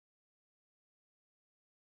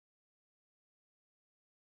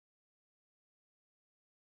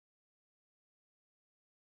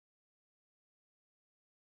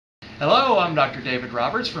Hello, I'm Dr. David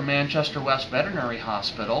Roberts from Manchester West Veterinary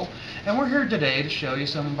Hospital, and we're here today to show you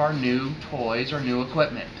some of our new toys, our new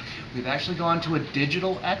equipment. We've actually gone to a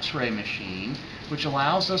digital x-ray machine, which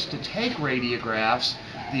allows us to take radiographs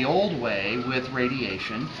the old way with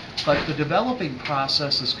radiation, but the developing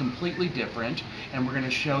process is completely different, and we're going to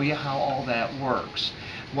show you how all that works.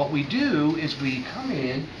 What we do is we come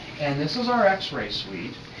in, and this is our x-ray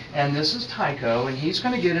suite, and this is Tycho, and he's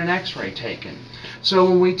going to get an x-ray taken. So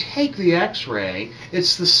when we take the x-ray,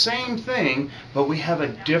 it's the same thing, but we have a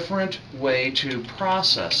different way to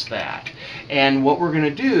process that. And what we're going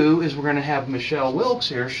to do is we're going to have Michelle Wilkes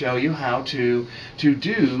here show you how to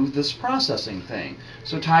do this processing thing.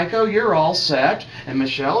 So Tycho, you're all set, and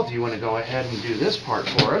Michelle, if you want to go ahead and do this part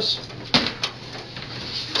for us.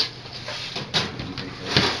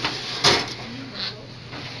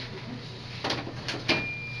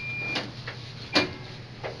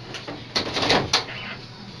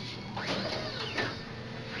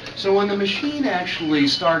 So when the machine actually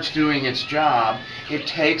starts doing its job, it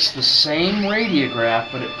takes the same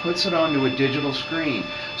radiograph, but it puts it onto a digital screen.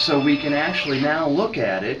 So we can actually now look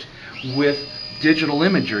at it with digital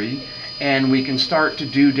imagery, and we can start to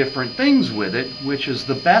do different things with it, which is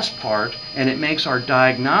the best part, and it makes our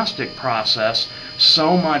diagnostic process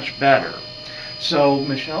so much better. So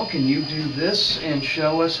Michelle, can you do this and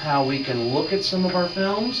show us how we can look at some of our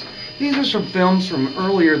films? These are some films from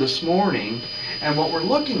earlier this morning, and what we're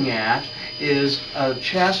looking at is a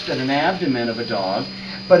chest and an abdomen of a dog.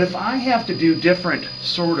 But if I have to do different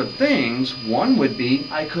sort of things, one would be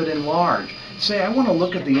I could enlarge. Say I want to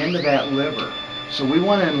look at the end of that liver. So we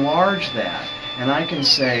want to enlarge that. And I can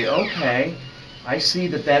say, okay, I see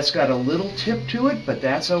that that's got a little tip to it, but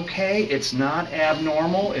that's okay. It's not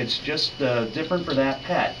abnormal. It's just different for that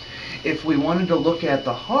pet. If we wanted to look at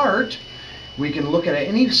the heart, we can look at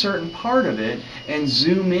any certain part of it and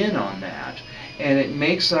zoom in on that. And it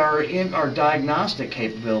makes our diagnostic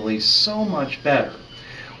capabilities so much better.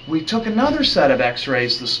 We took another set of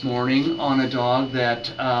x-rays this morning on a dog that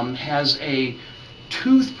has a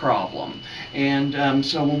tooth problem. And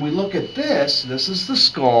so when we look at this, this is the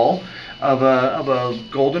skull of a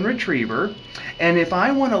golden retriever. And if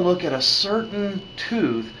I want to look at a certain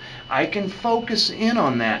tooth, I can focus in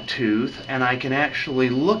on that tooth and I can actually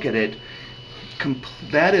look at it.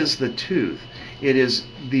 That is the tooth. It is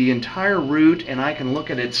the entire root, and I can look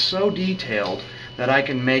at it so detailed that I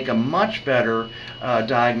can make a much better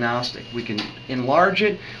diagnostic. We can enlarge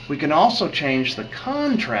it. We can also change the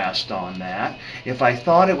contrast on that. If I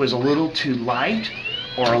thought it was a little too light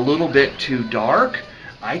or a little bit too dark,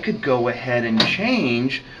 I could go ahead and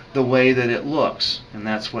change the way that it looks, and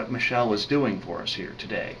that's what Michelle is doing for us here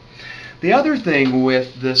today. The other thing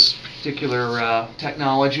with this particular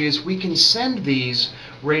technology is we can send these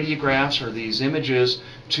radiographs or these images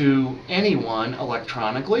to anyone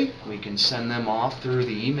electronically. We can send them off through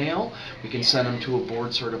the email. We can send them to a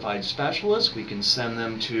board-certified specialist. We can send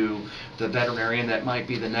them to the veterinarian that might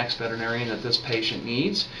be the next veterinarian that this patient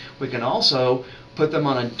needs. We can also put them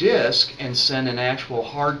on a disc and send an actual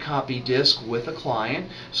hard copy disc with a client,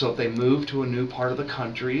 so if they move to a new part of the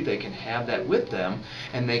country, they can have that with them,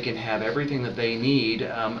 and they can have everything that they need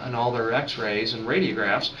and all their x-rays and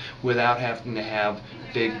radiographs without having to have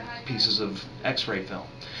big pieces of x-ray film.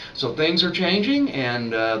 So things are changing,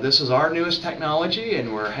 and this is our newest technology,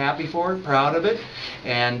 and we're happy for it, proud of it,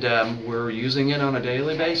 and we're using it on a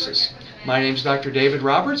daily basis. My name is Dr. David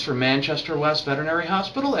Roberts from Manchester West Veterinary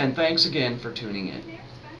Hospital, and thanks again for tuning in.